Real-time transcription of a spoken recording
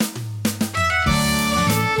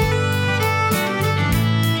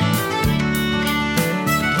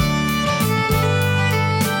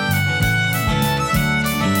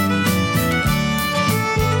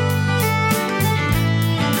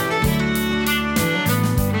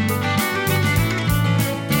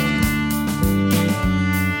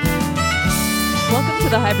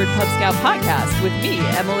the Hybrid Pub Scout podcast with me,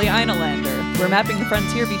 Emily Einolander. We're mapping the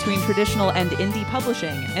frontier between traditional and indie publishing.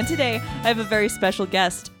 And today, I have a very special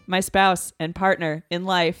guest, my spouse and partner in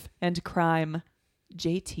life and crime,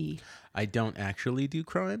 JT. I don't actually do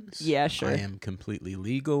crimes. Yeah, sure. I am completely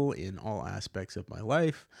legal in all aspects of my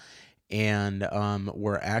life. And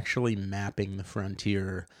we're actually mapping the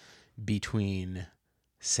frontier between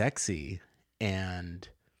sexy and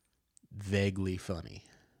vaguely funny.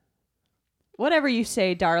 Whatever you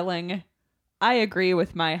say, darling. I agree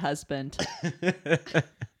with my husband.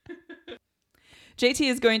 JT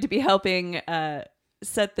is going to be helping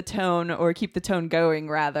set the tone, or keep the tone going,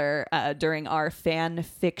 rather, during our fan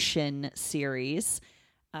fiction series.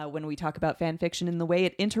 When we talk about fan fiction and the way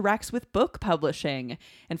it interacts with book publishing.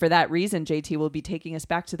 And for that reason, JT will be taking us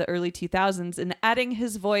back to the early 2000s and adding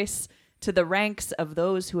his voice to the ranks of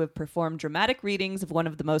those who have performed dramatic readings of one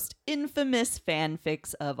of the most infamous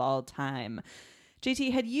fanfics of all time.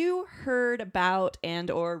 JT, had you heard about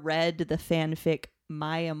and or read the fanfic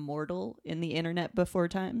My Immortal in the internet before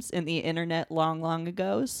times? In the internet long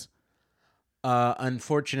ago's?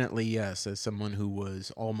 Unfortunately, yes. As someone who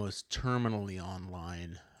was almost terminally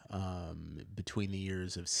online between the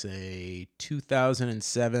years of, say,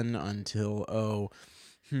 2007 until,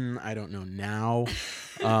 I don't know now.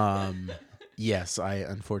 Yes, I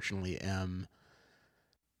unfortunately am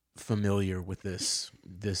familiar with this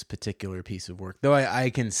particular piece of work. Though I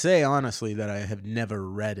can say honestly that I have never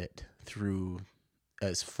read it through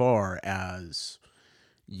as far as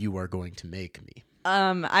you are going to make me.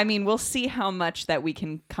 I mean, we'll see how much that we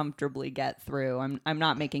can comfortably get through. I'm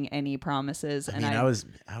not making any promises. I was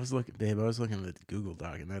looking, babe. I was looking at the Google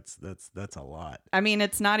Doc, and that's a lot. I mean,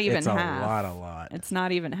 it's not even half. A lot. It's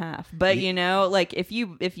not even half. But like if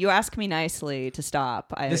you ask me nicely to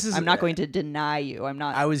stop, I'm not going to deny you. I'm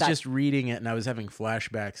not. I was just reading it, and I was having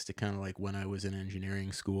flashbacks to kind of like when I was in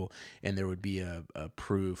engineering school, and there would be a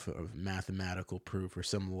proof, of mathematical proof, or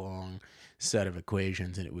some long set of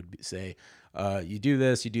equations, and it would say, you do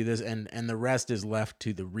this, and the rest is left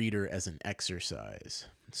to the reader as an exercise.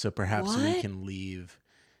 So perhaps we can leave.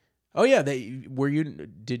 Oh yeah,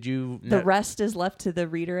 did you? The rest is left to the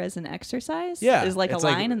reader as an exercise? Yeah. Is like a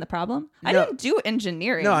line in the problem? I No. didn't do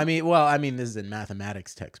engineering. No, I mean this is in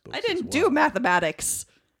mathematics textbooks. I didn't do mathematics.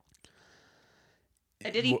 I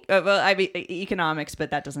did economics, but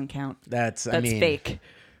that doesn't count. That's fake.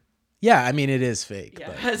 Yeah, I mean it is fake. Yeah,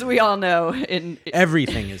 but as we all know,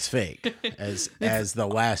 everything is fake, as the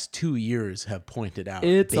last 2 years have pointed out,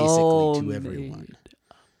 it's basically all to everyone.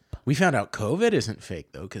 We found out COVID isn't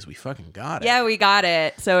fake though, because we fucking got it. Yeah, we got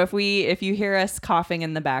it. So if you hear us coughing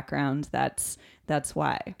in the background, that's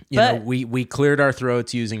why. We cleared our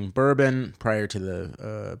throats using bourbon prior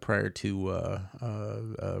to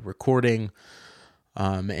recording,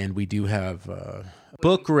 and we do have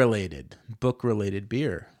book related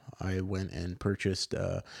beer. I went and purchased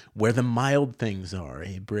Where the Mild Things Are,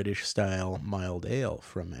 a British-style mild ale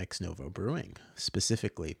from Ex Novo Brewing,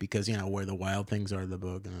 specifically because, Where the Wild Things Are, the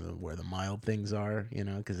book, and Where the Mild Things Are,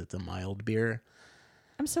 because it's a mild beer.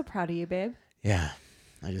 I'm so proud of you, babe. Yeah,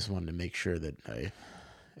 I just wanted to make sure that I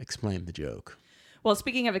explained the joke. Well,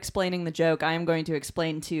 speaking of explaining the joke, I am going to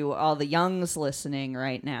explain to all the youngs listening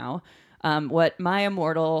right now what My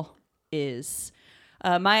Immortal is.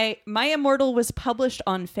 My Immortal was published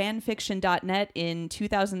on fanfiction.net in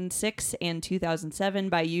 2006 and 2007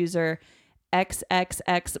 by user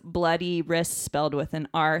XXX Bloody Wrists, spelled with an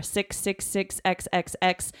R,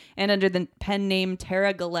 666XXX, and under the pen name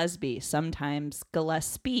Tara Gillespie, sometimes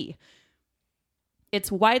Gillespie.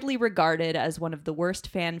 It's widely regarded as one of the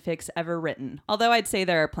worst fanfics ever written, although I'd say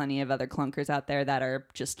there are plenty of other clunkers out there that are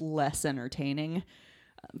just less entertaining.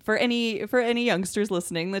 For any youngsters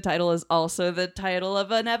listening, the title is also the title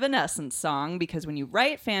of an Evanescence song, because when you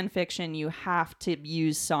write fan fiction, you have to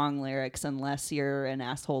use song lyrics unless you're an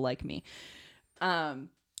asshole like me.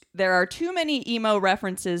 There are too many emo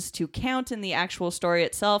references to count in the actual story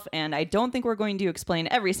itself, and I don't think we're going to explain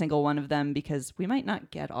every single one of them because we might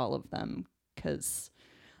not get all of them, because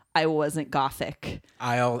I wasn't gothic.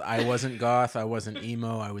 I wasn't goth. I wasn't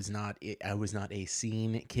emo. I was not a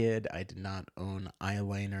scene kid. I did not own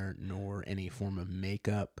eyeliner nor any form of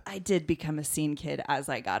makeup. I did become a scene kid as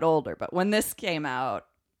I got older, but when this came out,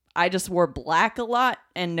 I just wore black a lot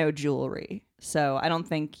and no jewelry. So I don't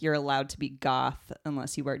think you're allowed to be goth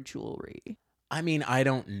unless you wear jewelry. I mean, I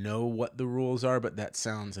don't know what the rules are, but that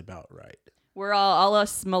sounds about right. We're all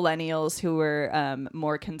us millennials who were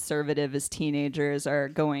more conservative as teenagers are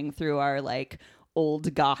going through our like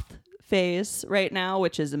old goth phase right now,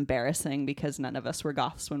 which is embarrassing because none of us were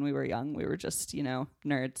goths when we were young. We were just,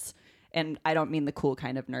 nerds. And I don't mean the cool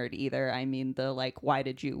kind of nerd either. I mean the like, why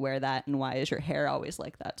did you wear that and why is your hair always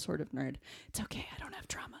like that sort of nerd. It's okay. I don't have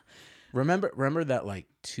trauma. Remember that like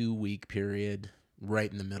 2-week period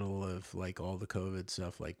right in the middle of like all the COVID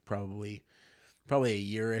stuff, like probably a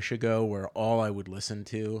year-ish ago, where all I would listen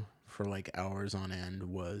to for like hours on end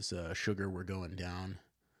was Sugar We're Going Down.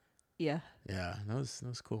 Yeah. Yeah, that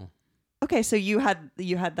was cool. Okay, so you had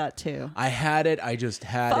that too. I had it. I just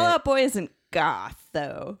had Fall it. Out Boy isn't goth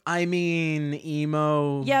though. I mean,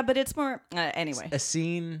 emo. Yeah, but it's more anyway. A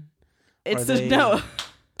scene. It's no.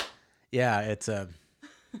 Yeah, it's a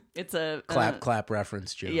clap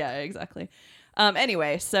reference joke. Yeah, exactly.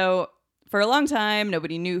 Anyway, so for a long time,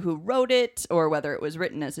 nobody knew who wrote it or whether it was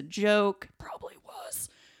written as a joke. It probably was.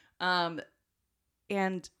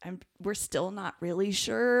 And we're still not really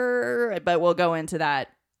sure, but we'll go into that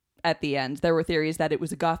at the end. There were theories that it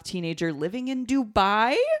was a goth teenager living in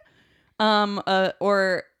Dubai,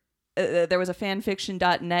 or there was a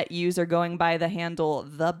fanfiction.net user going by the handle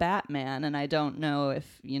The Batman, and I don't know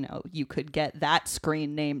if, you could get that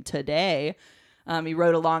screen name today. He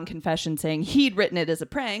wrote a long confession saying he'd written it as a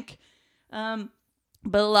prank, but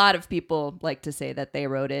a lot of people like to say that they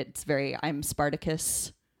wrote it. It's very, I'm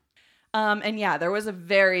Spartacus. And yeah, there was a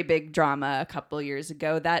very big drama a couple years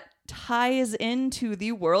ago that ties into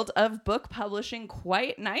the world of book publishing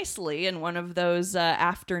quite nicely. In one of those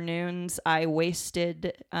afternoons I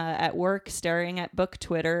wasted at work staring at book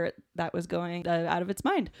Twitter that was going out of its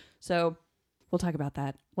mind. So we'll talk about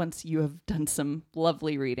that once you have done some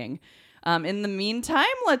lovely reading. In the meantime,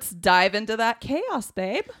 let's dive into that chaos,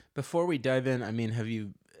 babe. Before we dive in, I mean, have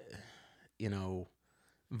you,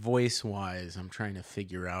 voice-wise, I'm trying to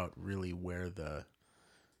figure out really where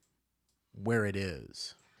it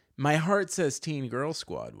is. My heart says Teen Girl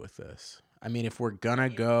Squad with this. I mean, if we're gonna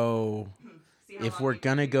go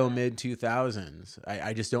mid-2000s,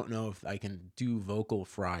 I just don't know if I can do vocal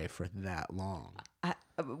fry for that long.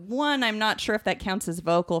 One, I'm not sure if that counts as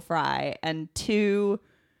vocal fry, and two,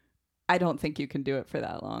 I don't think you can do it for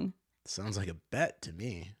that long. Sounds like a bet to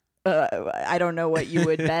me. I don't know what you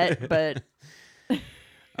would bet, but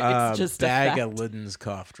it's just bag a of Liden's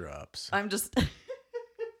cough drops. I'm just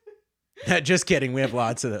just kidding. We have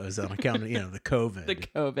lots of those on account of the COVID. The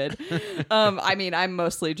COVID. I mean, I'm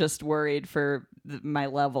mostly just worried for my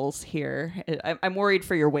levels here. I'm worried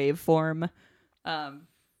for your waveform. Ow,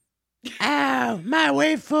 my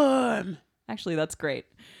waveform. Actually, that's great.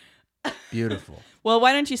 Beautiful. Well,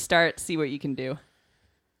 why don't you start? See what you can do.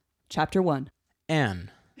 Chapter 1.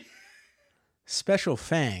 N. Special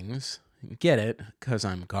thanks. Get it, 'cause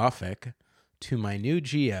I'm gothic. To my new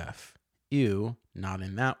GF. Ew, not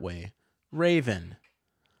in that way. Raven.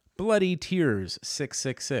 Bloody Tears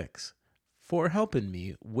 666. For helping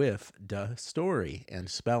me with the story and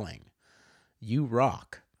spelling. You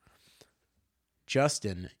rock.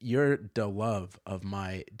 Justin, you're the love of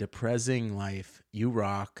my depressing life. You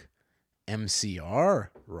rock.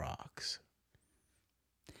 MCR rocks.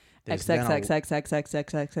 There's a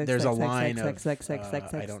line of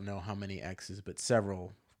I don't know how many X's, but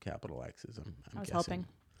several capital X's. I'm guessing. Helping.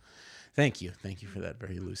 Thank you for that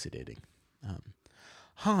very elucidating.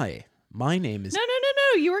 Hi, my name is. No.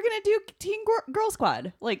 You were gonna do Teen Girl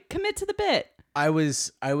Squad. Like, commit to the bit. I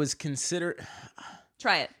was consider.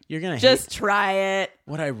 Try it. You're gonna just try it.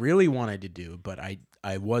 What I really wanted to do, but I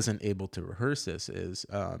wasn't able to rehearse this. Is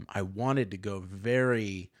I wanted to go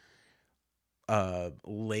very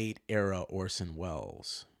late era Orson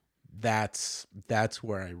Welles. That's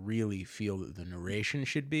where I really feel that the narration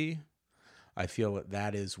should be. I feel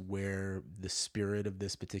that is where the spirit of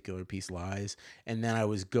this particular piece lies. And then I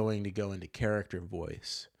was going to go into character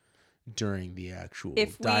voice during the actual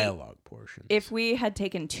dialogue portion. If we had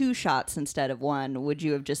taken 2 shots instead of 1, would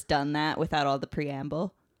you have just done that without all the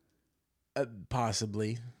preamble?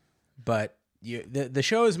 Possibly, but the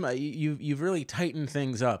show is you've really tightened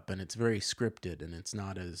things up, and it's very scripted, and it's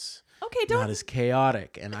not as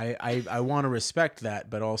chaotic, and I want to respect that,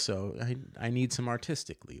 but also I need some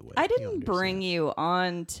artistic leeway. I didn't bring you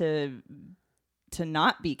on to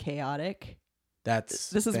not be chaotic.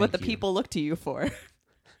 This is what the people look to you for. Yes.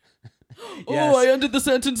 Oh, I ended the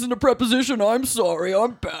sentence in a preposition. I'm sorry.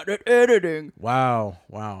 I'm bad at editing. Wow.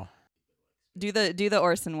 Do the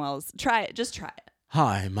Orson Welles. Try it. Just try it.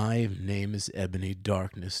 Hi, my name is Ebony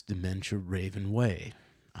Darkness Dementia Raven Way.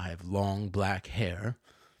 I have long black hair.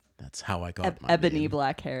 That's how I got my ebony name.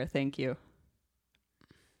 Black hair. Thank you.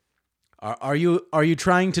 Are you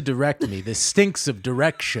trying to direct me? This stinks of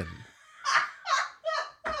direction.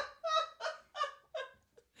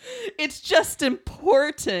 It's just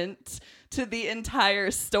important to the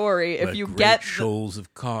entire story if Where you great get shoals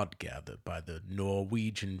of cod gather by the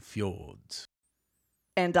Norwegian fjords.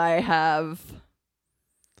 And I have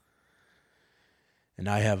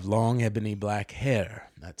long ebony black hair.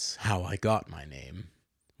 That's how I got my name.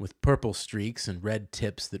 With purple streaks and red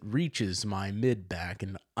tips that reaches my mid-back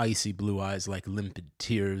and icy blue eyes like limpid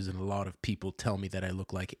tears, and a lot of people tell me that I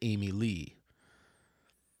look like Amy Lee.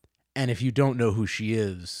 And if you don't know who she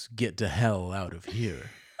is, get to hell out of here.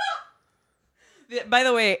 By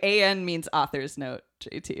the way, AN means author's note,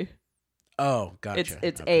 JT. Oh, gotcha.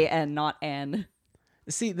 It's Okay. AN, not N.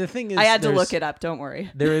 See, the thing is, I had to look it up, don't worry.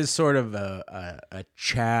 There is sort of a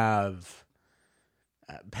chav.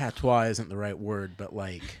 Patois isn't the right word, but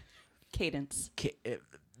like Cadence.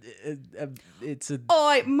 it's a.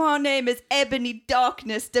 Oi, my name is Ebony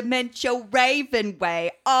Darkness Dementia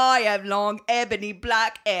Ravenway. I have long ebony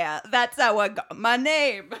black hair. That's how I got my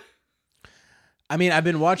name. I mean, I've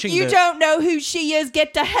been watching. You don't know who she is.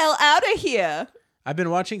 Get the hell out of here. I've been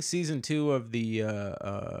watching season 2 of the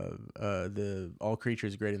All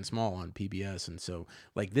Creatures Great and Small on PBS, and so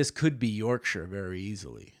like this could be Yorkshire very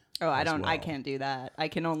easily. Oh, I well. can't do that. I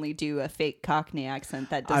can only do a fake Cockney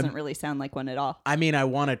accent that doesn't really sound like one at all. I mean, I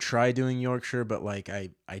want to try doing Yorkshire, but like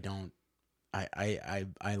I don't. I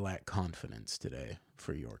lack confidence today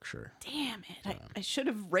for Yorkshire. Damn it. I should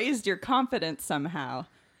have raised your confidence somehow.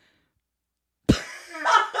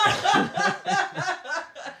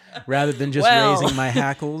 Rather than just raising my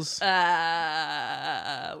hackles.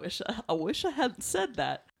 I wish I hadn't said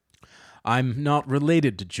that. I'm not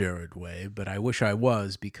related to Jared Way, but I wish I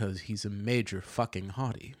was because he's a major fucking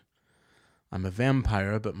hottie. I'm a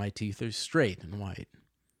vampire, but my teeth are straight and white.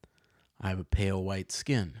 I have a pale white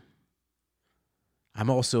skin.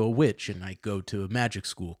 I'm also a witch, and I go to a magic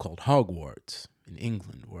school called Hogwarts in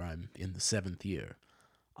England, where I'm in the 7th year.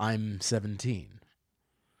 I'm 17.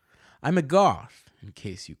 I'm a goth, in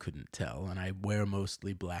case you couldn't tell, and I wear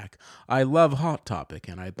mostly black. I love Hot Topic,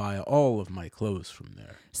 and I buy all of my clothes from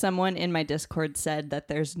there. Someone in my Discord said that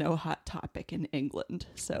there's no Hot Topic in England.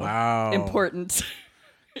 So Wow. important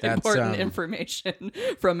information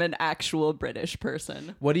from an actual British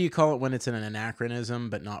person. What do you call it when it's an anachronism,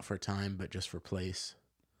 but not for time, but just for place?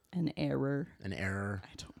 An error. An error?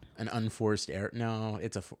 I don't know. An unforced error? No,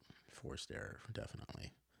 it's a forced error,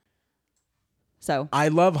 definitely. So I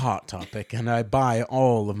love Hot Topic, and I buy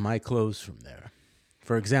all of my clothes from there.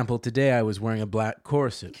 For example, today I was wearing a black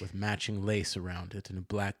corset with matching lace around it and a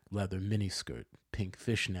black leather miniskirt, pink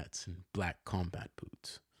fishnets, and black combat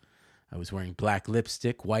boots. I was wearing black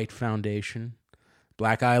lipstick, white foundation,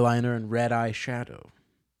 black eyeliner, and red eyeshadow.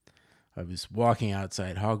 I was walking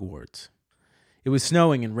outside Hogwarts. It was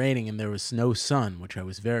snowing and raining, and there was no sun, which I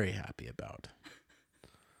was very happy about.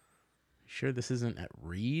 Sure this isn't at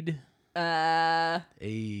Reed? A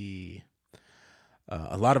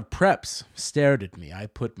lot of preps stared at me. I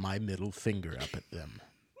put my middle finger up at them.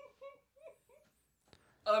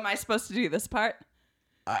 Oh, am I supposed to do this part?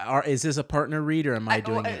 Is this a partner read, or am I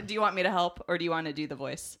doing it? Do you want me to help, or do you want to do the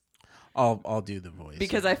voice? I'll do the voice.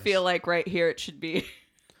 Because I feel like right here it should be.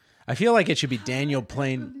 I feel like it should be Daniel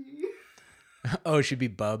playing. Oh, it should be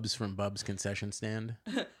Bubs from Bubs Concession Stand.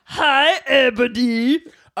 Hi, Ebony.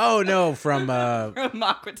 Oh no, from From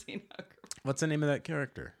Aqua Teen Hunger. what's the name of that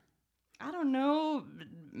character? I don't know.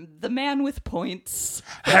 The man with points.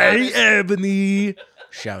 Hey, Ebony!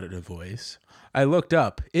 Shouted a voice. I looked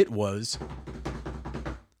up. It was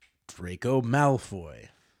Draco Malfoy.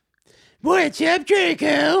 What's up,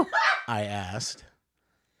 Draco? I asked.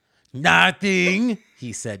 Nothing,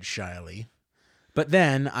 he said shyly. But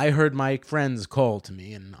then I heard my friends call to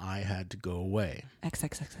me, and I had to go away. I'm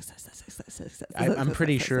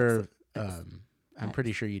pretty sure. I'm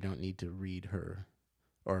pretty sure you don't need to read her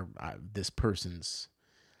or this person's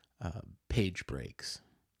page breaks.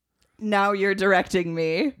 Now you're directing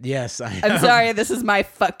me. Yes, I'm sorry. This is my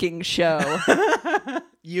fucking show.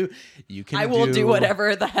 You can. I will do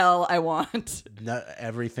whatever the hell I want.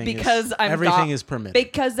 Everything because everything is permitted.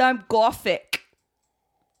 Because I'm gothic.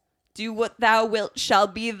 Do what thou wilt shall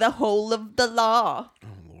be the whole of the law.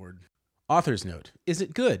 Oh, Lord. Author's note. Is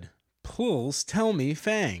it good? Pulls tell me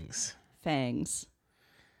fangs. Fangs.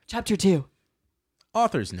 Chapter 2.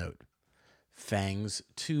 Author's note. Fangs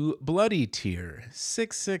to Bloody Tear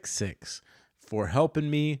 666 for helping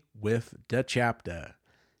me with the chapter.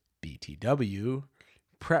 BTW.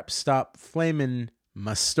 Prep stop flamin'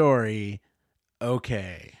 my story.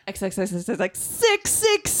 Okay.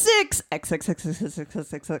 XXXXX666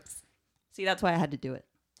 XXXXX666. See, that's why I had to do it.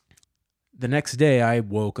 The next day, I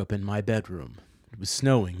woke up in my bedroom. It was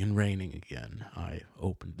snowing and raining again. I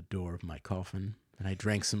opened the door of my coffin, and I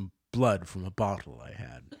drank some blood from a bottle I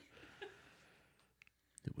had.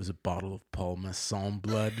 It was a bottle of Paul Masson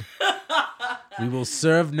blood. We will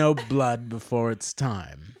serve no blood before it's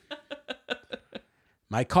time.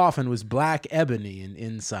 My coffin was black ebony, and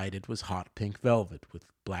inside it was hot pink velvet with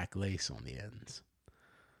black lace on the ends.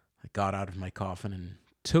 I got out of my coffin and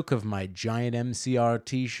took of my giant MCR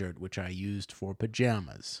t-shirt, which I used for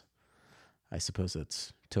pajamas. I suppose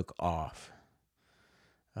that's took off.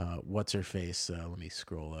 What's her face? Let me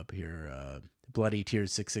scroll up here. Bloody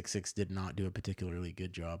Tears 666 did not do a particularly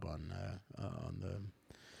good job on the.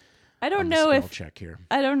 I don't know if check here.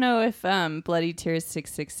 I don't know if Bloody Tears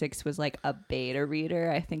 666 was like a beta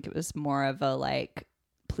reader. I think it was more of a like,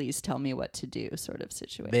 please tell me what to do sort of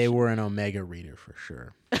situation. They were an Omega reader for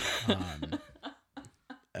sure.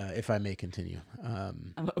 If I may continue.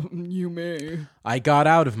 You may. I got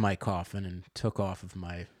out of my coffin and took off of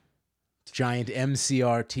my giant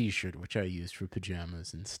MCR t-shirt, which I used for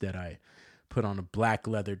pajamas. Instead, I put on a black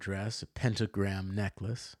leather dress, a pentagram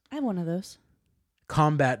necklace. I have one of those.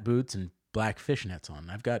 Combat boots, and black fishnets on.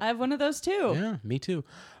 I have one of those too. Yeah, me too.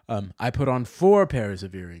 I put on 4 pairs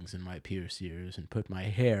of earrings in my pierced ears and put my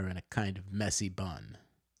hair in a kind of messy bun.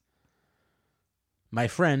 My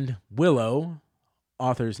friend, Willow,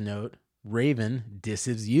 author's note, Raven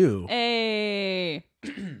disses you. Hey.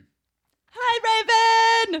 Hi,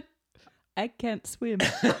 Raven! I can't swim.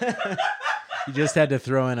 You just had to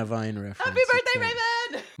throw in a Vine reference. Happy birthday,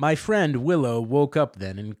 Raven! My friend Willow woke up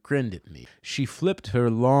then and grinned at me. She flipped her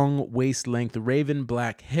long, waist-length raven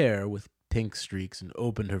black hair with pink streaks and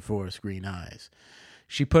opened her forest green eyes.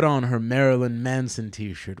 She put on her Marilyn Manson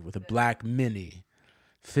t-shirt with a black mini,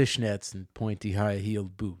 fishnets, and pointy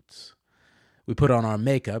high-heeled boots. We put on our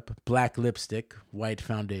makeup, black lipstick, white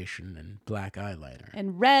foundation, and black eyeliner.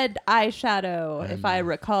 And red eyeshadow, if I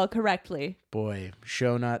recall correctly. Boy,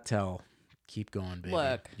 show not tell. Keep going, baby.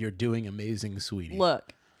 Look. You're doing amazing, sweetie.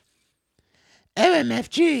 Look.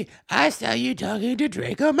 OMFG, I saw you talking to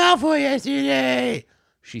Draco Malfoy yesterday,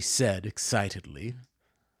 she said excitedly.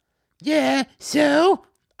 Yeah, so?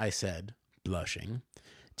 I said, blushing.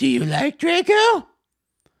 Do you like Draco?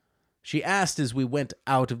 She asked as we went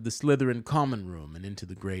out of the Slytherin common room and into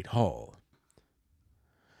the great hall.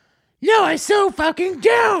 No, I so fucking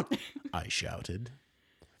don't, I shouted.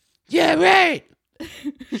 Yeah, right,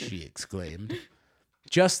 she exclaimed.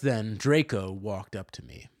 Just then, Draco walked up to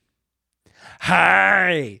me.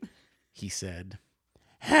 Hi, he said.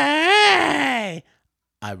 Hi,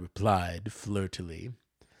 I replied flirtily.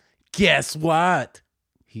 Guess what?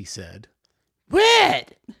 He said.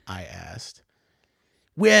 What? I asked.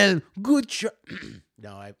 Well, good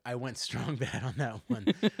No, I went strong bad on that one.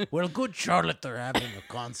 Well, good Charlotte, they're having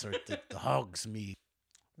a concert at the Hogsmeade.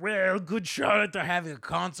 Well, good Charlotte, they're having a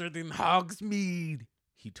concert in Hogsmeade,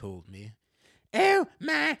 he told me. Oh,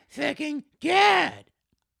 my fucking God,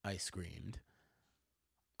 I screamed.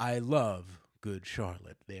 I love Good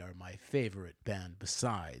Charlotte. They are my favorite band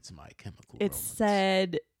besides My Chemical Romance. It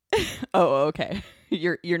said... Oh, okay.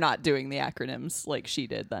 You're not doing the acronyms like she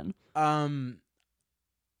did then.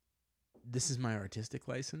 This is my artistic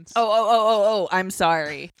license. Oh, I'm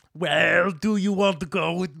sorry. Well, do you want to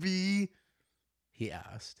go with me? He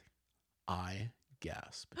asked. I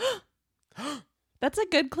gasped. That's a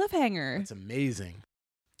good cliffhanger. That's amazing.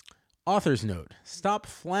 Author's note. Stop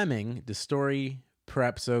flamming the story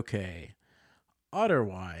perhaps okay.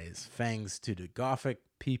 Otherwise, thanks to the Gothic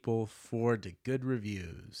people for the good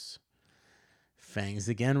reviews. Thanks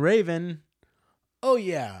again, Raven. Oh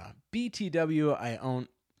yeah, BTW,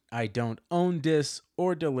 I don't own this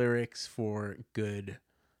or the lyrics for Good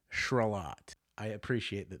Charlotte. I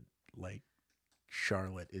appreciate that, like,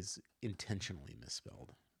 Charlotte is intentionally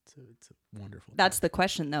misspelled. It's a wonderful. That's the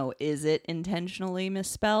question, though. Is it intentionally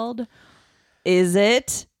misspelled? Is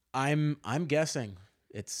it? I'm guessing.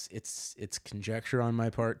 It's conjecture on my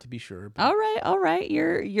part, to be sure. But All right.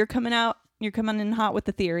 You're coming out. You're coming in hot with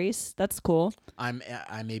the theories. That's cool. I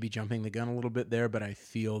may be jumping the gun a little bit there, but I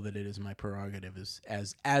feel that it is my prerogative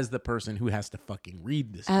as the person who has to fucking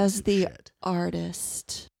read this. As the shit.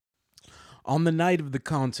 Artist. On the night of the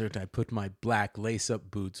concert, I put my black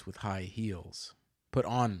lace-up boots with high heels. Put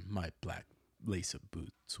on my black lace-up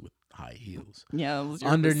boots with high heels. Yeah, it was your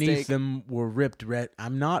Underneath mistake. them were ripped red.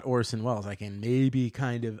 I'm not Orson Welles. I can maybe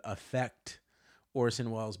kind of affect Orson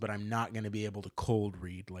Welles, but I'm not going to be able to cold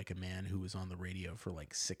read like a man who was on the radio for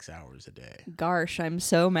like 6 hours a day. Gosh, I'm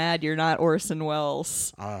so mad you're not Orson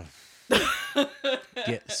Welles.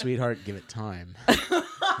 Sweetheart, give it time.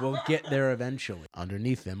 We'll get there eventually.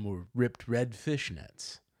 Underneath them were ripped red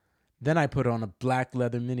fishnets. Then I put on a black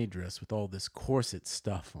leather mini dress with all this corset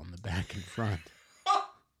stuff on the back and front.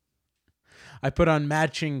 I put on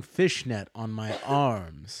matching fishnet on my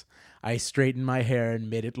arms. I straightened my hair and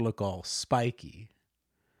made it look all spiky.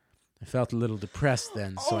 I felt a little depressed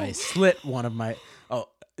then, so I slit one of my... Oh,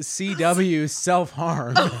 CW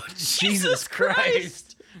self-harm. Oh, Jesus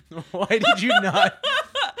Christ. Why did you not...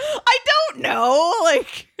 I don't know.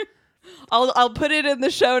 Like, I'll put it in the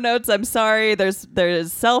show notes. I'm sorry.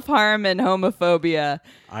 There's self-harm and homophobia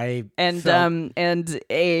and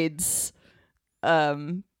AIDS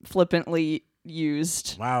flippantly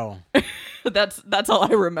used. Wow. That's all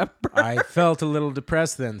I remember. I felt a little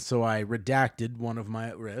depressed then, so I redacted one of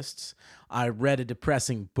my wrists. I read a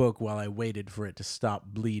depressing book while I waited for it to stop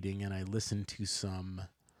bleeding, and I listened to some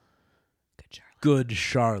Good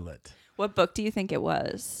Charlotte. What book do you think it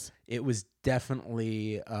was? It was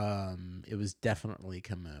definitely Camus.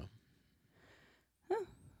 Oh,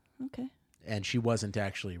 okay. And she wasn't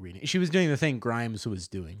actually reading. She was doing the thing Grimes was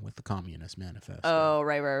doing with the Communist Manifesto. Oh,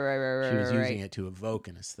 right. She was using it to evoke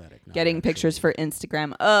an aesthetic. Getting pictures for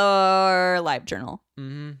Instagram or LiveJournal.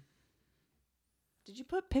 Mm-hmm. Did you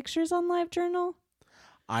put pictures on LiveJournal?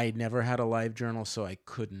 I never had a LiveJournal, so I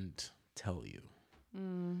couldn't tell you.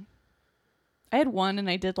 I had one, and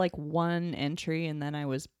I did like one entry, and then I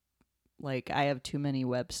was like, I have too many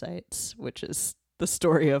websites, which is the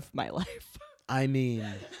story of my life. I mean,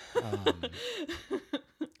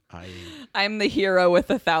 I'm the hero with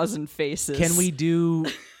 1,000 faces. Can we do...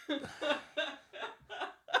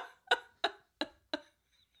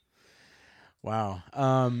 Wow.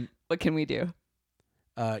 What can we do?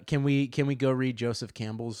 Can we go read Joseph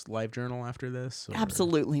Campbell's LiveJournal after this? Or?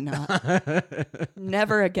 Absolutely not.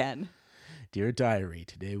 Never again. Dear Diary,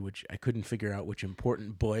 today I couldn't figure out which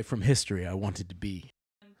important boy from history I wanted to be.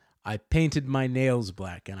 I painted my nails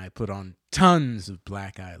black and I put on tons of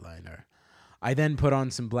black eyeliner. I then put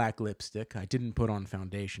on some black lipstick. I didn't put on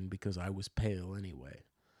foundation because I was pale anyway.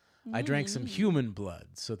 I drank some human blood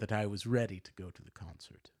so that I was ready to go to the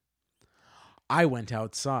concert. I went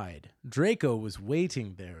outside. Draco was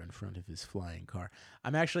waiting there in front of his flying car.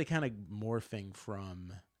 I'm actually kind of morphing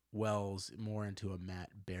from Wells more into a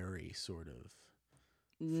Matt Berry sort of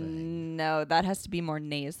thing. No, that has to be more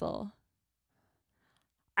nasal.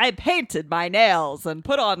 I painted my nails and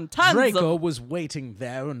put on tons Draco was waiting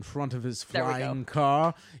there in front of his There we flying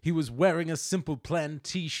car. He was wearing a Simple Plan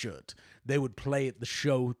t-shirt. They would play at the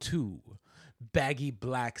show, too. Baggy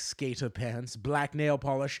black skater pants, black nail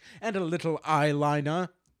polish, and a little eyeliner.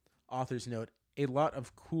 Author's note, a lot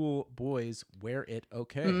of cool boys wear it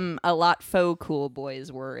okay. A lot faux cool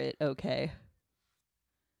boys were it okay.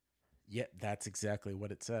 Yeah, that's exactly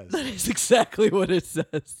what it says. That is exactly what it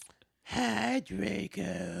says. Hi,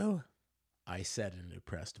 Draco, I said in a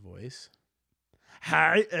depressed voice.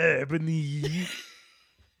 Hi, Ebony,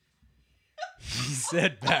 he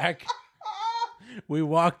said back. We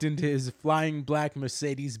walked into his flying black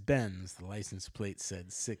Mercedes-Benz. The license plate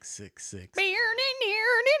said 666.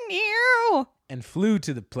 And flew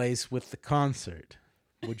to the place with the concert.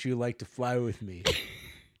 Would you like to fly with me?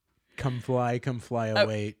 Come fly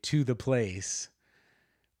away to the place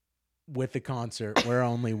with the concert where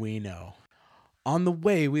only we know. On the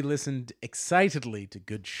way, we listened excitedly to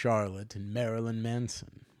Good Charlotte and Marilyn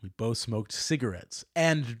Manson. We both smoked cigarettes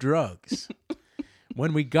and drugs.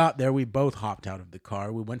 When we got there, we both hopped out of the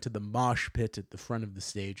car. We went to the mosh pit at the front of the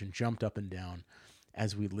stage and jumped up and down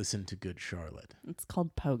as we listened to Good Charlotte. It's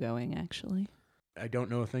called pogoing, actually. I don't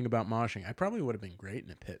know a thing about moshing. I probably would have been great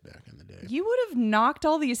in a pit back in the day. You would have knocked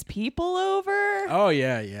all these people over. Oh,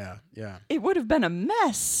 yeah. It would have been a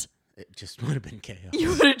mess. It just would have been chaos.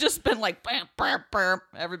 You would have just been like, bam, bam, bam.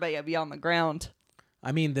 Everybody would be on the ground.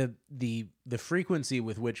 I mean, the frequency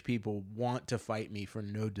with which people want to fight me for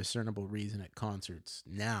no discernible reason at concerts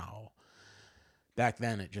now, back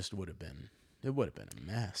then it would have been a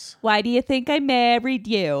mess. Why do you think I married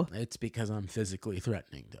you? It's because I'm physically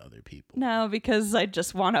threatening to other people. No, because I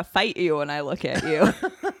just want to fight you when I look at you.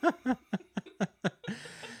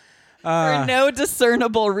 For no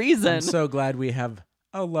discernible reason. I'm so glad we have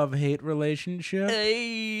a love-hate relationship.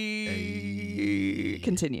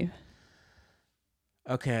 Continue.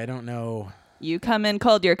 Okay, I don't know. You come in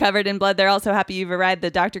cold. You're covered in blood. They're also happy you've arrived. The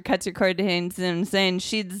doctor cuts your cord and saying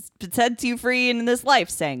she's sets you free in this life,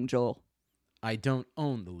 sang Joel. I don't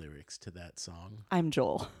own the lyrics to that song. I'm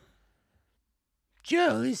Joel.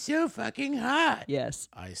 Joel is so fucking hot. Yes.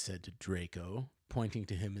 I said to Draco, pointing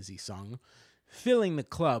to him as he sung, filling the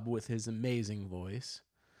club with his amazing voice.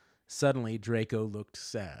 Suddenly, Draco looked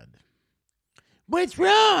sad. What's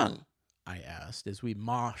wrong? I asked as we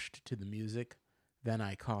moshed to the music. Then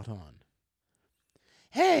I caught on.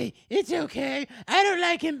 Hey, it's okay. I don't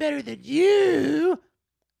like him better than you,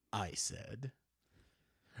 I said.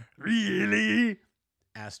 Really?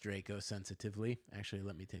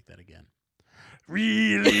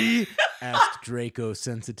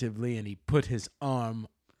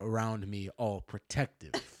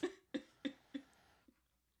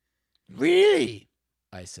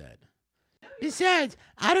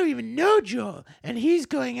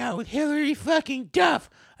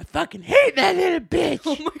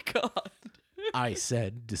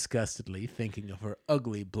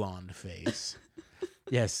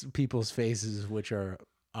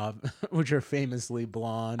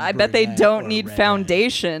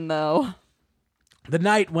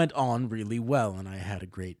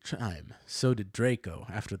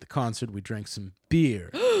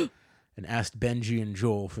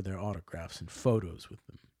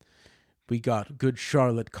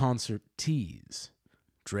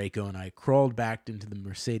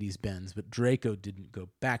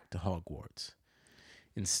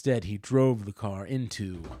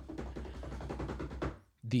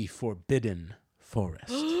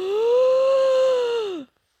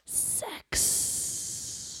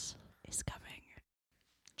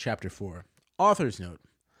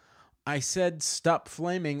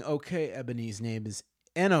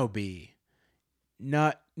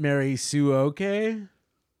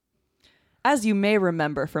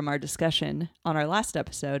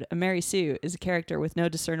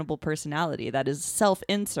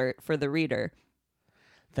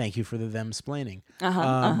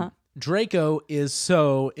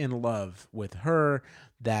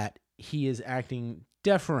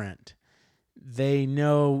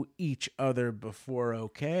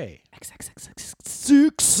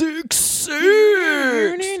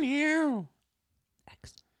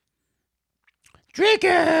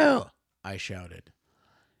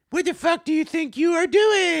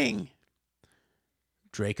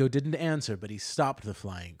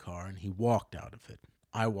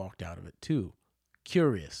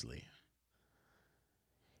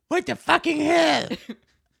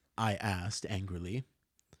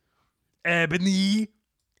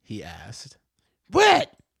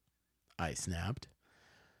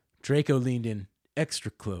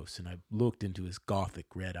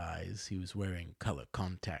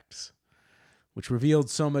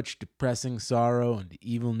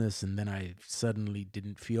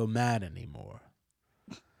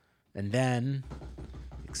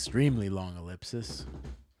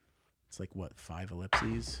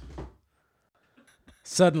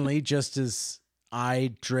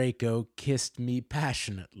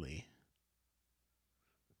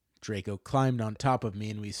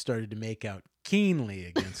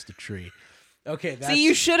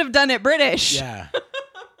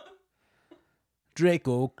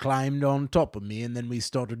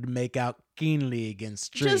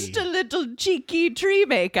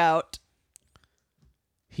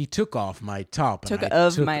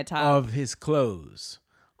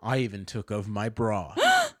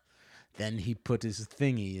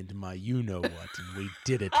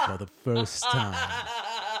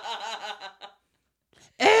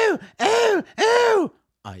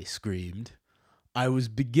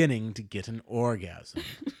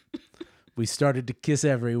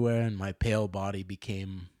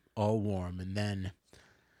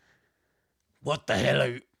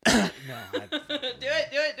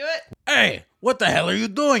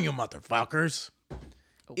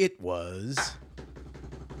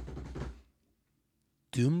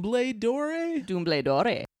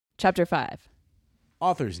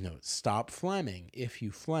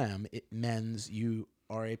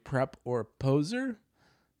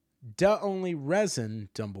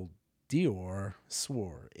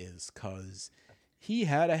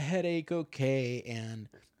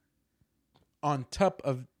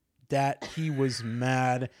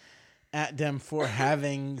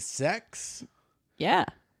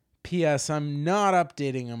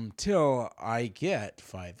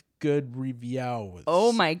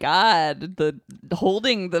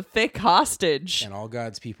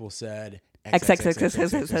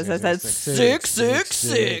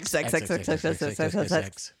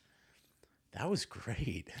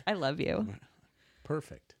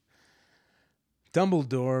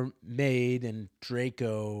 Dumbledore made and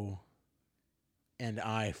Draco and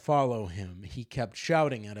I follow him. He kept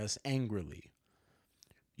shouting at us angrily.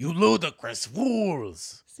 "You ludicrous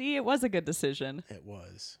fools!" See, it was a good decision. It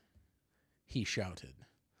was. He shouted.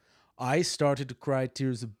 I started to cry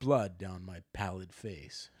tears of blood down my pallid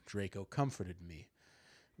face. Draco comforted me.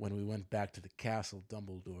 When we went back to the castle,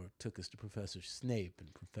 Dumbledore took us to Professor Snape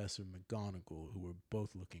and Professor McGonagall, who were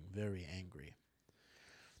both looking very angry.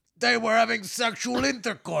 "They were having sexual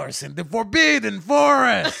intercourse in the Forbidden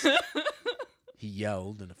Forest!" he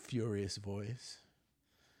yelled in a furious voice.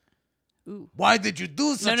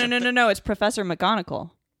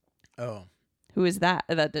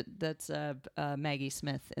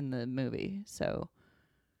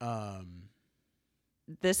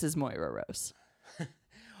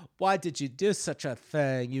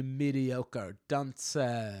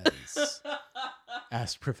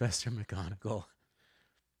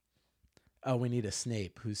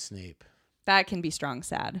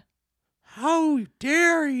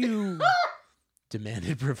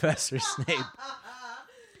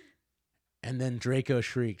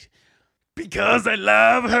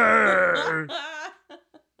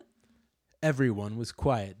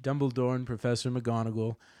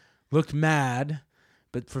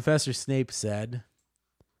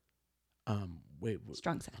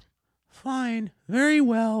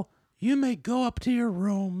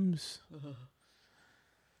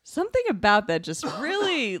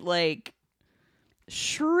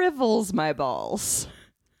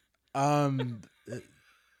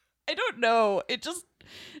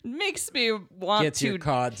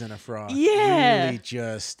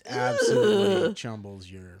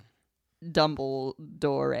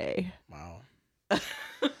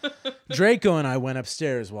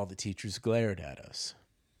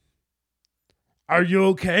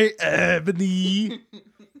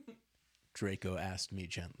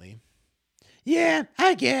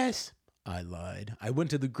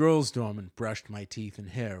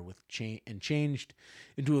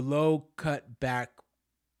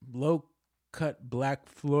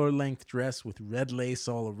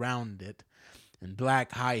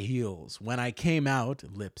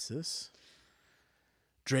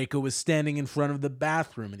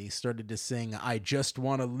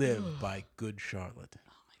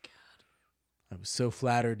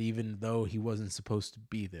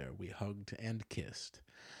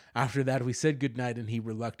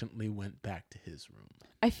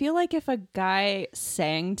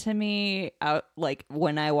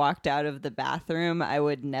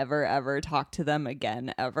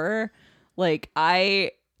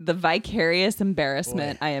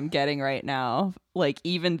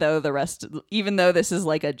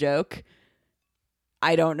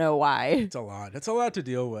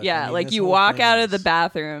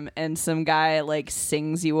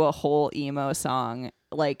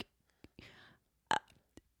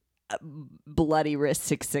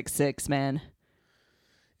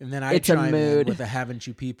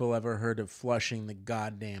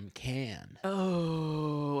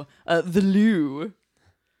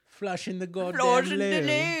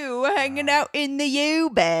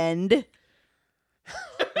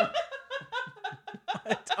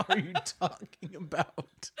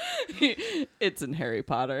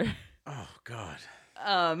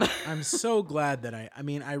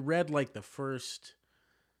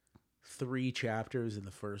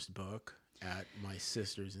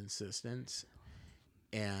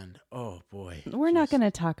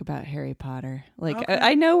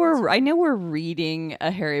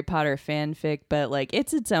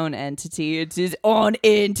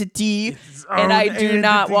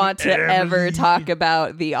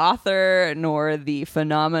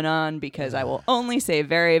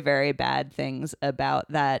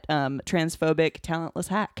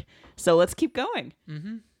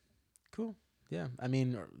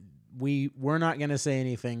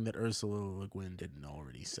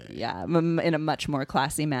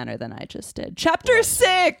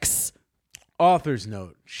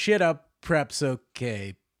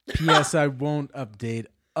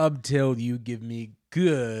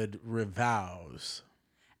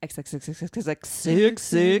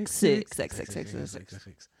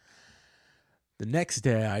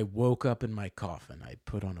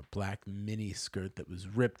 skirt that was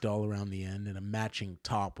ripped all around the end and a matching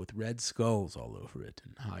top with red skulls all over it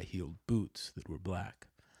and high-heeled boots that were black.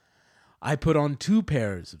 I put on 2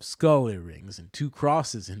 pairs of skull earrings and 2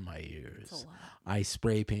 crosses in my ears. I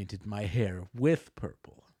spray painted my hair with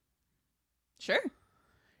purple. Sure.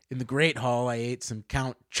 In the Great Hall, I ate some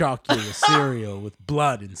Count Chocula cereal with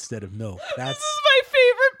blood instead of milk. This is my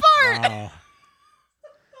favorite part.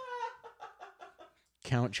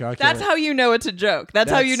 Count Chocula. That's how you know it's a joke.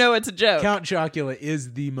 That's how you know it's a joke. Count Chocula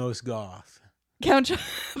is the most goth.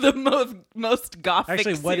 The most gothic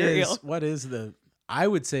Actually, cereal. what is the... I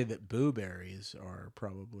would say that Boo Berries are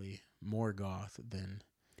probably more goth than...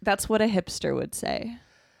 That's what a hipster would say.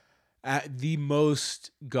 The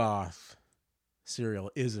most goth cereal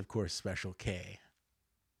is, of course, Special K.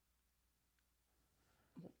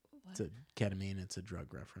 What? It's a ketamine. It's a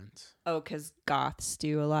drug reference. Oh, because goths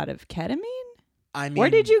do a lot of ketamine? I mean, Where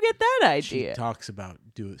did you get that She idea? talks about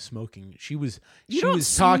smoking. She was don't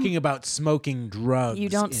talking about smoking drugs. You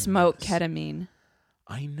don't in smoke this. ketamine.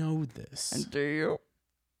 I know this. Do you?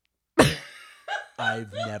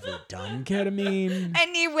 I've never done ketamine.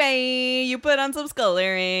 Anyway, you put on some skull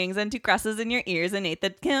earrings and 2 crosses in your ears and ate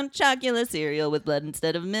the Count Chocula cereal with blood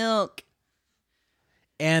instead of milk.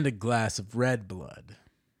 And a glass of red blood.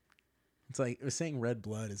 It's like saying red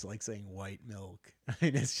blood is like saying white milk. I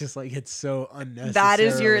mean, it's just like it's so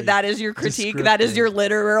unnecessary. That is your critique. That is your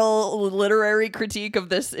literary critique of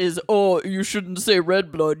this. Is you shouldn't say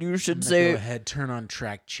red blood. You should say. Go ahead, turn on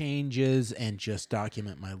track changes, and just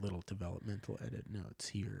document my little developmental edit notes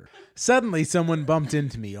here. Suddenly, someone bumped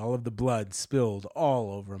into me. All of the blood spilled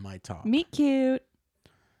all over my top. Meet cute.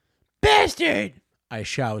 Bastard! I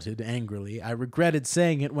shouted angrily. I regretted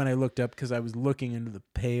saying it when I looked up because I was looking into the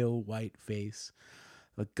pale white face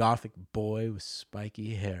of a gothic boy with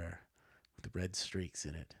spiky hair with red streaks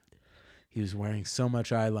in it. He was wearing so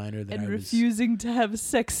much eyeliner that and I was refusing to have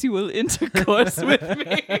sexual intercourse with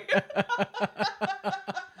me.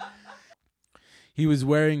 He was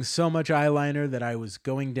wearing so much eyeliner that I was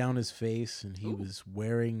going down his face, and he was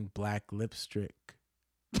wearing black lipstick.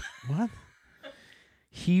 What?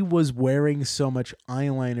 He was wearing so much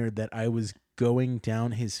eyeliner that I was going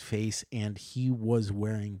down his face, and he was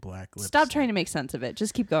wearing black lipstick. Stop trying to make sense of it.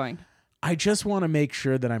 Just keep going. I just want to make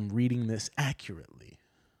sure that I'm reading this accurately.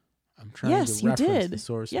 I'm trying Yes, to you reference did. the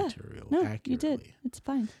source Yeah. material No, accurately. you did. It's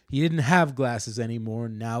fine. He didn't have glasses anymore.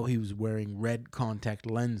 Now he was wearing red contact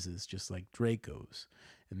lenses, just like Draco's.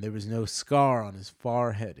 And there was no scar on his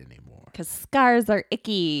forehead anymore. Because scars are He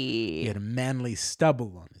icky. had a manly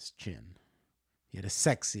stubble on his chin. He had a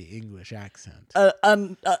sexy English accent.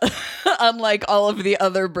 Unlike all of the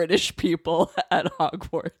other British people at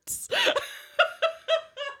Hogwarts.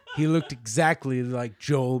 He looked exactly like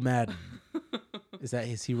Joel Madden. Is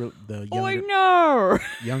he the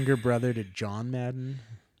younger brother to John Madden?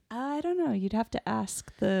 I don't know. You'd have to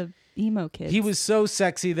ask the emo kids. He was so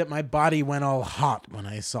sexy that my body went all hot when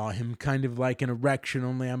I saw him, kind of like an erection,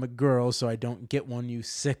 only I'm a girl, so I don't get one, you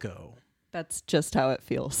sicko. That's just how it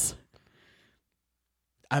feels.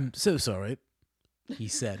 I'm so sorry, he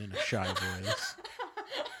said in a shy voice.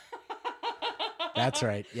 That's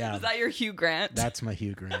right, yeah. Is that your Hugh Grant? That's my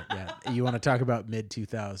Hugh Grant, yeah. You want to talk about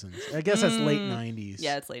mid-2000s. I guess that's late 90s.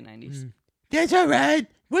 Yeah, it's late 90s. That's all right.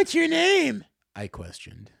 What's your name? I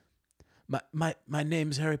questioned. My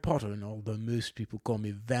name's Harry Potter, and although most people call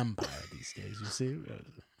me Vampire these days, you see?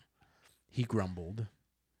 He grumbled.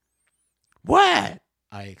 What?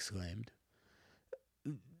 I exclaimed.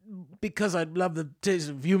 Because I love the taste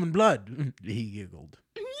of human blood, he giggled.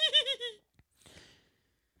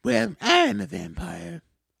 Well, I am a vampire,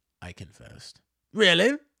 I confessed.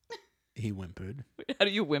 Really? He whimpered. How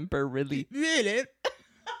do you whimper, really? Really?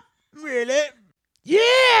 Really?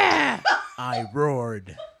 Yeah! I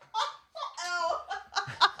roared.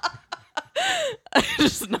 I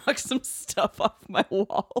just knocked some stuff off my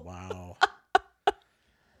wall. Wow.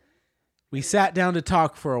 We sat down to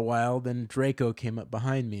talk for a while, then Draco came up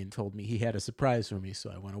behind me and told me he had a surprise for me, so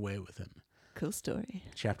I went away with him. Cool story.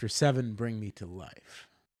 Chapter 7, Bring Me to Life.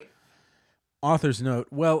 Author's note,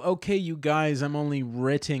 well, okay, you guys, I'm only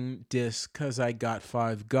writing this because I got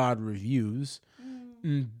 5 God reviews.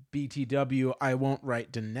 BTW, I won't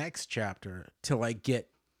write the next chapter till I get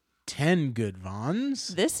 10 good vons.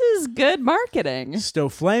 This is good marketing. Stow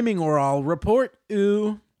flaming or I'll report,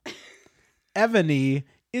 ooh. Evany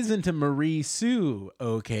isn't a Marie Sue.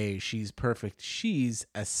 Okay, she's perfect. She's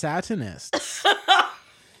a Satanist.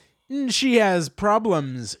 She has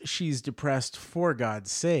problems. She's depressed for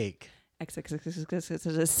God's sake.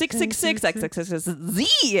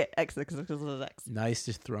 XXXXXXXXZ. Nice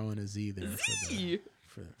to throw in a Z there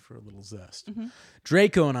for a little zest.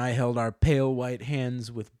 Draco and I held our pale white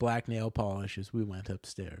hands with black nail polish as we went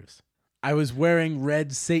upstairs. I was wearing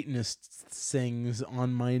red Satanist things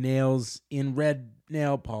on my nails in red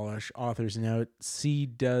nail polish. Author's note, see,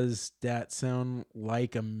 does that sound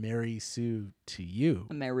like a Mary Sue to you?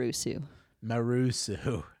 A Marusu.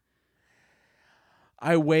 Marusu.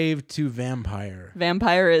 I waved to Vampire.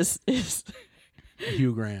 Vampire is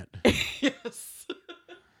Hugh Grant. yes.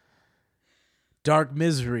 Dark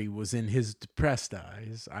misery was in his depressed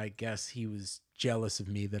eyes. I guess he was jealous of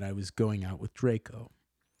me that I was going out with Draco.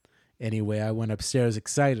 Anyway, I went upstairs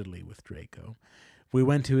excitedly with Draco. We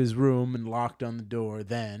went to his room and locked on the door.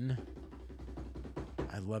 Then,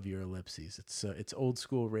 I love your ellipses. It's old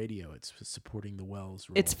school radio. It's supporting the Wells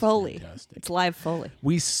rule. It's Foley. Fantastic. It's live Foley.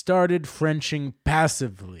 We started Frenching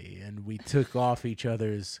passively, and we took off each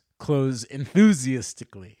other's clothes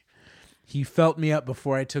enthusiastically. He felt me up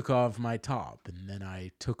before I took off my top, and then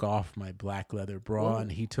I took off my black leather bra,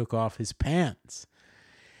 and he took off his pants.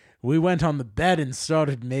 We went on the bed and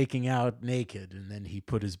started making out naked, and then he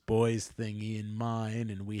put his boy's thingy in mine,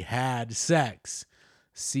 and we had sex.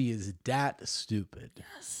 See, is that stupid?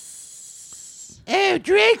 Yes. Oh,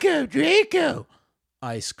 Draco!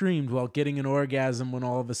 I screamed while getting an orgasm when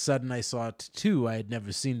all of a sudden I saw a tattoo I had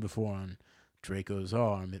never seen before on Draco's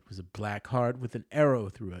arm. It was a black heart with an arrow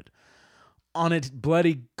through it. On its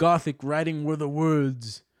bloody Gothic writing were the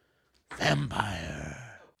words,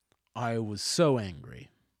 "Vampire." I was so angry.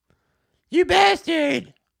 "You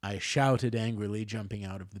bastard!" I shouted angrily, jumping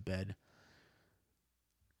out of the bed.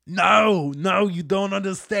 No, you don't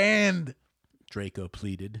understand," Draco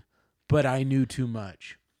pleaded. But I knew too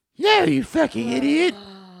much. "No, you fucking idiot,"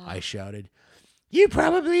 I shouted. "You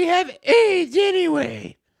probably have AIDS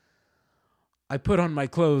anyway." I put on my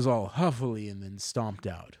clothes all huffily and then stomped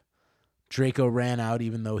out. Draco ran out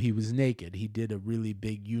even though he was naked. He did a really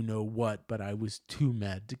big you-know-what, but I was too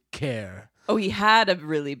mad to care. Oh, he had a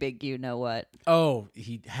really big you-know-what. Oh,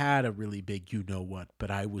 he had a really big you-know-what, but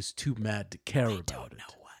I was too mad to care about it. I don't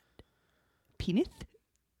know what. Penis?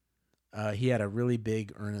 He had a really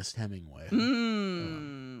big Ernest Hemingway.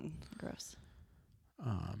 Gross.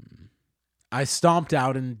 I stomped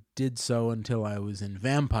out and did so until I was in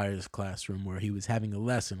Vampire's classroom where he was having a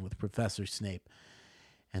lesson with Professor Snape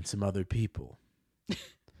and some other people.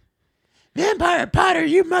 "Vampire Potter,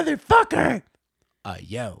 you motherfucker!" I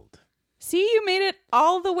yelled. See, you made it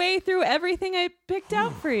all the way through everything I picked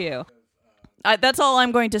out for you. That's all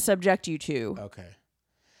I'm going to subject you to. Okay.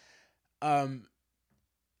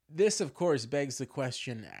 This, of course, begs the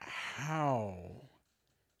question, how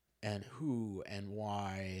and who and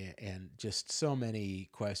why, and just so many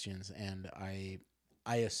questions. And I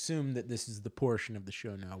assume that this is the portion of the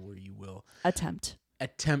show now where you will attempt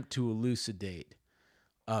to elucidate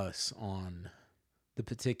us on the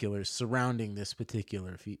particulars surrounding this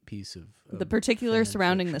particular piece of the particulars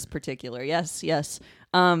surrounding fiction. This particular. Yes.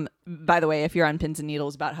 By the way, if you're on pins and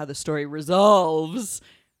needles about how the story resolves,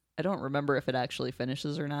 I don't remember if it actually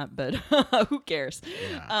finishes or not, but who cares?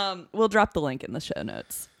 Yeah. We'll drop the link in the show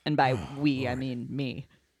notes. And by we, Lord. I mean me.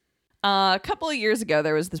 A couple of years ago,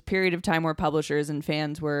 there was this period of time where publishers and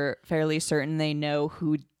fans were fairly certain they know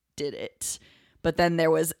who did it. But then there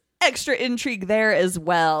was extra intrigue there as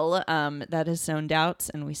well. That has sown doubts,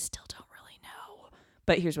 and we still don't really know.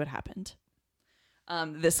 But here's what happened.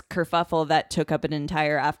 This kerfuffle that took up an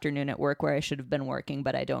entire afternoon at work where I should have been working,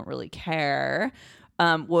 but I don't really care,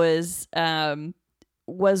 was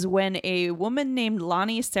when a woman named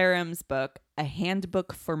Lonnie Saram's book, A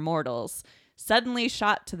Handbook for Mortals, suddenly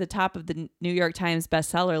shot to the top of the New York Times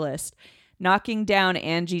bestseller list, knocking down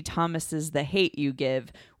Angie Thomas's The Hate You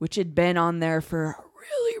Give, which had been on there for a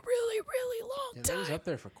really, really, really long time. It was up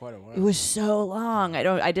there for quite a while. It was so long.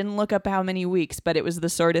 I didn't look up how many weeks, but it was the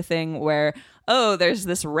sort of thing where, there's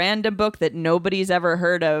this random book that nobody's ever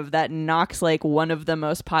heard of that knocks like one of the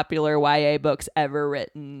most popular YA books ever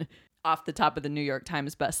written off the top of the New York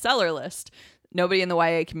Times bestseller list. Nobody in the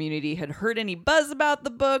YA community had heard any buzz about the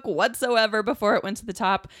book whatsoever before it went to the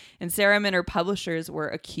top, and Saram and her publishers were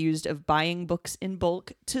accused of buying books in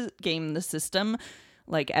bulk to game the system,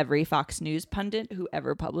 like every Fox News pundit who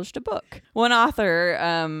ever published a book. One author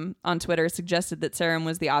on Twitter suggested that Saram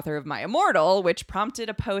was the author of My Immortal, which prompted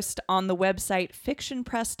a post on the website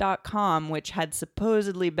fictionpress.com, which had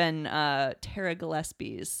supposedly been Tara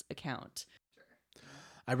Gillespie's account.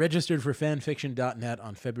 I registered for fanfiction.net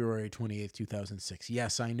on February 28th, 2006.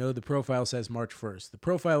 Yes, I know the profile says March 1st. The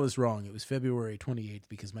profile is wrong. It was February 28th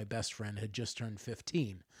because my best friend had just turned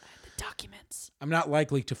 15. The documents. I'm not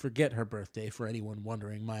likely to forget her birthday. For anyone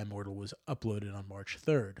wondering, My Immortal was uploaded on March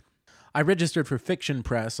 3rd. I registered for Fiction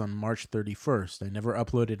Press on March 31st. I never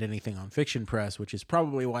uploaded anything on Fiction Press, which is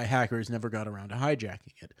probably why hackers never got around to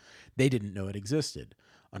hijacking it. They didn't know it existed.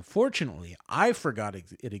 Unfortunately, I forgot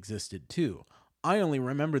it existed too. I only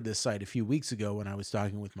remembered this site a few weeks ago when I was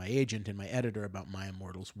talking with my agent and my editor about My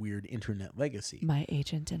Immortal's weird internet legacy. My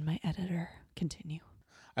agent and my editor. Continue.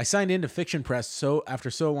 I signed into Fiction Press after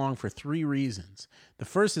so long for 3 reasons. The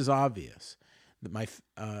first is obvious. That my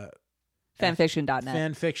fanfiction.net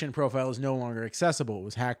fanfiction profile is no longer accessible. It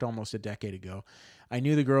was hacked almost a decade ago. I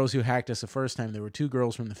knew the girls who hacked us the first time. There were 2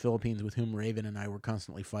 girls from the Philippines with whom Raven and I were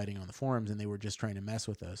constantly fighting on the forums, and they were just trying to mess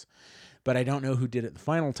with us. But I don't know who did it the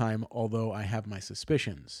final time, although I have my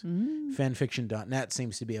suspicions. Fanfiction.net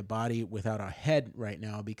seems to be a body without a head right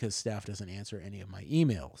now because staff doesn't answer any of my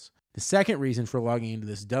emails. The second reason for logging into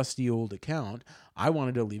this dusty old account, I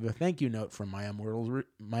wanted to leave a thank you note from My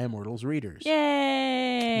Immortal's readers.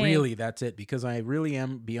 Yay! Yay. Really, that's it. Because I really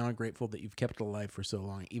am beyond grateful that you've kept it alive for so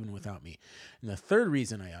long, even without me. And the third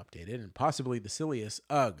reason I updated, and possibly the silliest,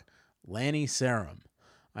 Lanny Sarum.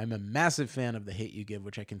 I'm a massive fan of The Hate U Give,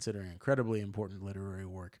 which I consider an incredibly important literary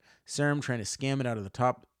work. Sarum trying to scam it out of the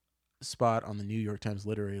top spot on the New York Times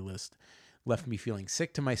literary list left me feeling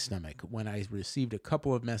sick to my stomach when I received a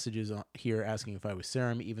couple of messages here asking if I was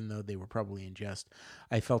Sarum, even though they were probably in jest.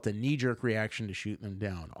 I felt a knee-jerk reaction to shoot them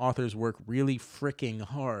down. Authors work really fricking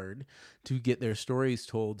hard to get their stories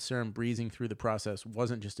told. Sarum breezing through the process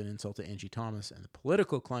wasn't just an insult to Angie Thomas and the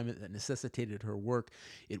political climate that necessitated her work.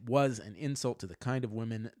 It was an insult to the kind of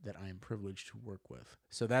women that I am privileged to work with.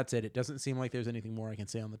 So that's it. It doesn't seem like there's anything more I can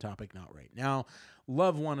say on the topic, not right now.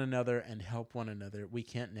 Love one another and help one another. We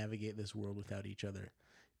can't navigate this world without each other.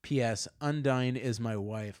 P.S. Undyne is my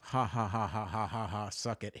wife. Ha ha ha ha ha ha ha.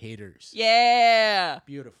 Suck it, haters. Yeah.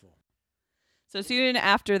 Beautiful. So soon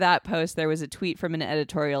after that post, there was a tweet from an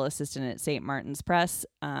editorial assistant at St. Martin's Press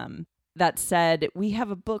that said, "We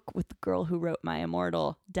have a book with the girl who wrote My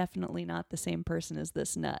Immortal. Definitely not the same person as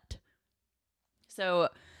this nut." So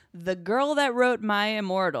the girl that wrote My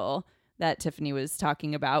Immortal that Tiffany was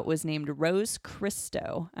talking about was named Rose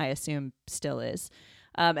Christo, I assume still is.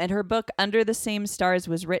 And her book, Under the Same Stars,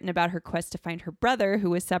 was written about her quest to find her brother,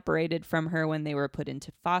 who was separated from her when they were put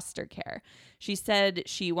into foster care. She said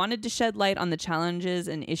she wanted to shed light on the challenges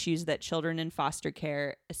and issues that children in foster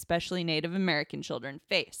care, especially Native American children,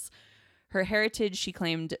 face. Her heritage, she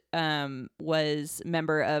claimed, was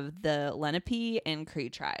member of the Lenape and Cree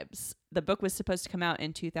tribes. The book was supposed to come out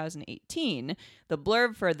in 2018. The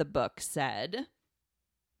blurb for the book said,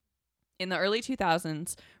 in the early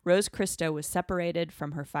 2000s, Rose Christo was separated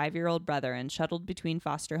from her 5-year-old brother and shuttled between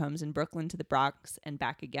foster homes in Brooklyn to the Bronx and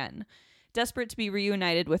back again. Desperate to be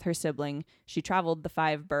reunited with her sibling, she traveled the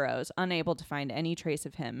 5 boroughs, unable to find any trace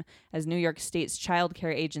of him, as New York State's child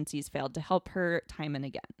care agencies failed to help her time and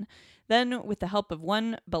again. Then, with the help of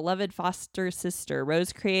one beloved foster sister,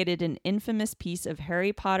 Rose created an infamous piece of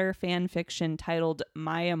Harry Potter fan fiction titled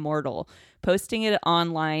My Immortal, posting it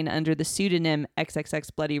online under the pseudonym XXX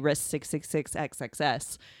Bloody Wrist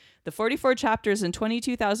 666XXS. The 44 chapters and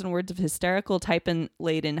 22,000 words of hysterical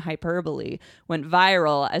type-laden hyperbole went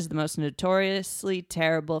viral as the most notoriously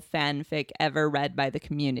terrible fanfic ever read by the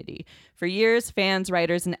community. For years, fans,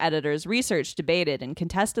 writers, and editors researched, debated, and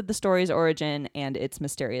contested the story's origin and its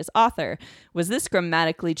mysterious author. Was this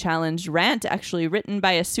grammatically challenged rant actually written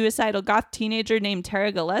by a suicidal goth teenager named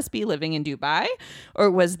Tara Gillespie living in Dubai?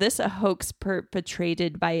 Or was this a hoax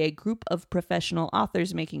perpetrated by a group of professional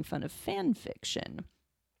authors making fun of fan fiction?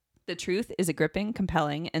 The truth is a gripping,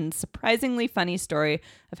 compelling, and surprisingly funny story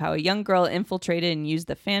of how a young girl infiltrated and used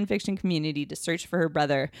the fanfiction community to search for her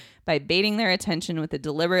brother by baiting their attention with a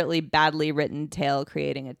deliberately badly written tale,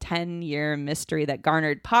 creating a 10-year mystery that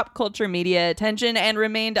garnered pop culture media attention and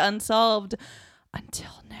remained unsolved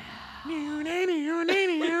until now.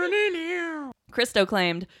 Christo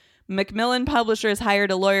claimed Macmillan Publishers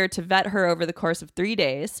hired a lawyer to vet her over the course of 3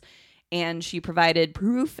 days, and she provided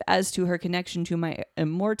proof as to her connection to My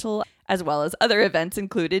Immortal, as well as other events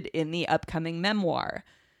included in the upcoming memoir.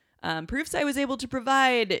 Proofs I was able to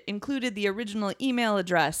provide included the original email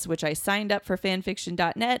address, which I signed up for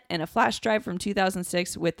fanfiction.net, and a flash drive from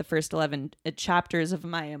 2006 with the first 11 chapters of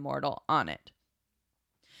My Immortal on it.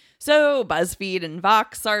 So BuzzFeed and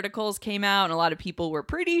Vox articles came out, and a lot of people were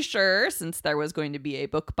pretty sure, since there was going to be a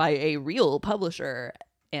book by a real publisher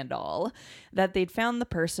and all, that they'd found the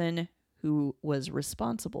person who was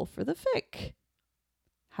responsible for the fic.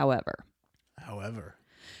 However,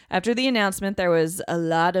 after the announcement, there was a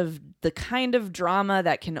lot of the kind of drama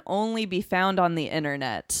that can only be found on the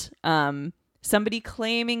internet. Somebody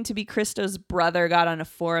claiming to be Christo's brother got on a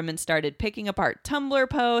forum and started picking apart Tumblr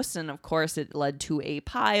posts, and of course it led to a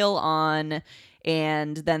pile on.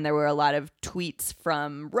 And then there were a lot of tweets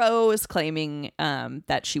from Rose claiming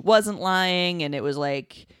that she wasn't lying, and it was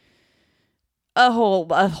like a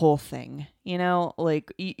whole thing, you know,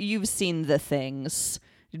 like you've seen the things,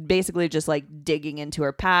 basically just like digging into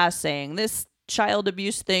her past, saying this child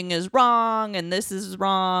abuse thing is wrong and this is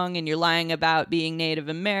wrong and you're lying about being Native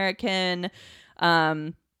American,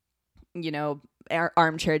 you know,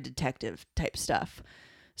 armchair detective type stuff.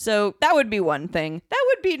 So that would be one thing. That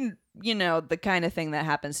would be, you know, the kind of thing that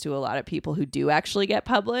happens to a lot of people who do actually get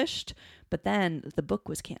published. But then the book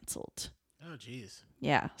was canceled. Oh, geez.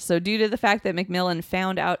 Yeah. So due to the fact that Macmillan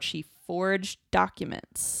found out she forged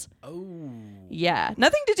documents. Oh. Yeah.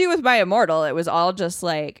 Nothing to do with My Immortal. It was all just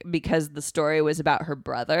like because the story was about her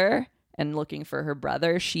brother and looking for her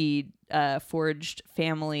brother, she forged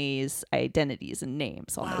families' identities and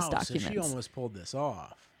names on those documents. So she almost pulled this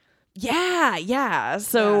off. Yeah.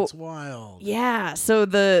 So that's wild. Yeah. So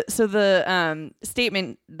the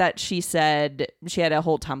statement that she said, she had a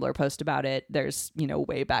whole Tumblr post about it. There's,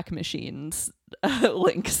 Wayback Machines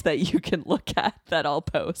links that you can look at that I'll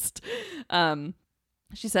post.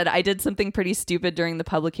 She said, I did something pretty stupid during the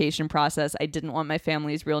publication process. I didn't want my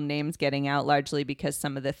family's real names getting out, largely because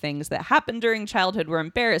some of the things that happened during childhood were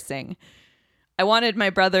embarrassing. I wanted my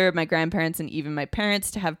brother, my grandparents, and even my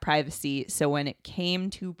parents to have privacy, so when it came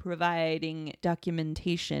to providing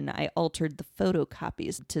documentation, I altered the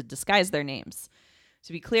photocopies to disguise their names.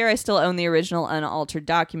 To be clear, I still own the original unaltered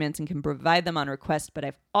documents and can provide them on request, but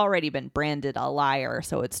I've already been branded a liar,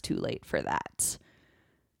 so it's too late for that.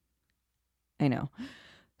 I know.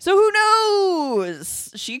 So who knows?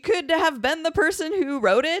 She could have been the person who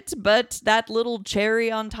wrote it, but that little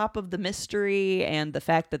cherry on top of the mystery and the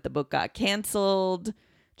fact that the book got canceled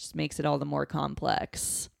just makes it all the more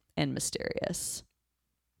complex and mysterious.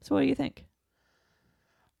 So what do you think?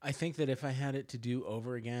 I think that if I had it to do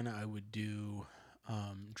over again, I would do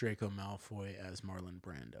Draco Malfoy as Marlon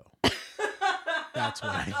Brando. That's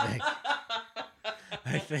what I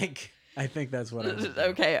think. I think that's what I would do.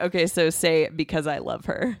 Okay, so say because I love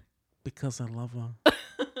her. Because I love her.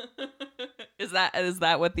 Is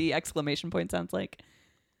that what the exclamation point sounds like?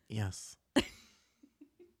 Yes.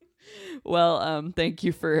 Well, thank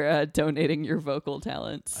you for donating your vocal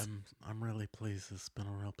talents. I'm really pleased. It's been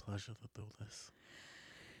a real pleasure to do this.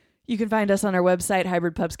 You can find us on our website,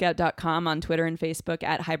 hybridpubscout.com, on Twitter and Facebook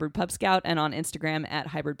at hybridpubscout, and on Instagram at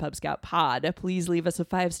hybridpubscoutpod. Please leave us a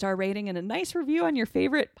 5-star rating and a nice review on your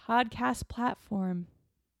favorite podcast platform.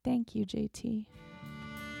 Thank you, JT.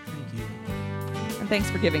 Thank you. And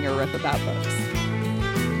thanks for giving a rip about books.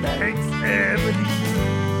 Thanks, Ebony.